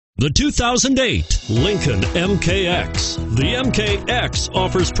The 2008 Lincoln MKX. The MKX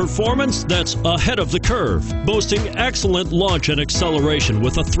offers performance that's ahead of the curve, boasting excellent launch and acceleration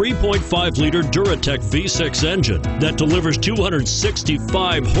with a 3.5-liter Duratec V6 engine that delivers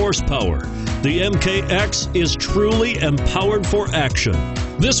 265 horsepower. The MKX is truly empowered for action.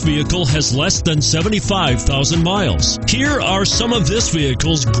 This vehicle has less than 75,000 miles. Here are some of this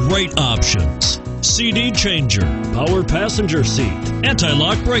vehicle's great options: CD changer, power passenger seat,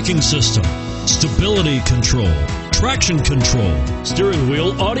 anti-lock braking system, stability control, traction control, steering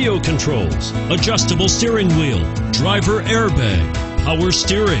wheel audio controls, adjustable steering wheel, driver airbag, power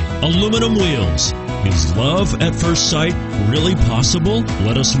steering, aluminum wheels. Is love at first sight really possible?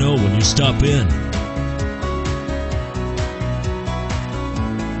 Let us know when you stop in.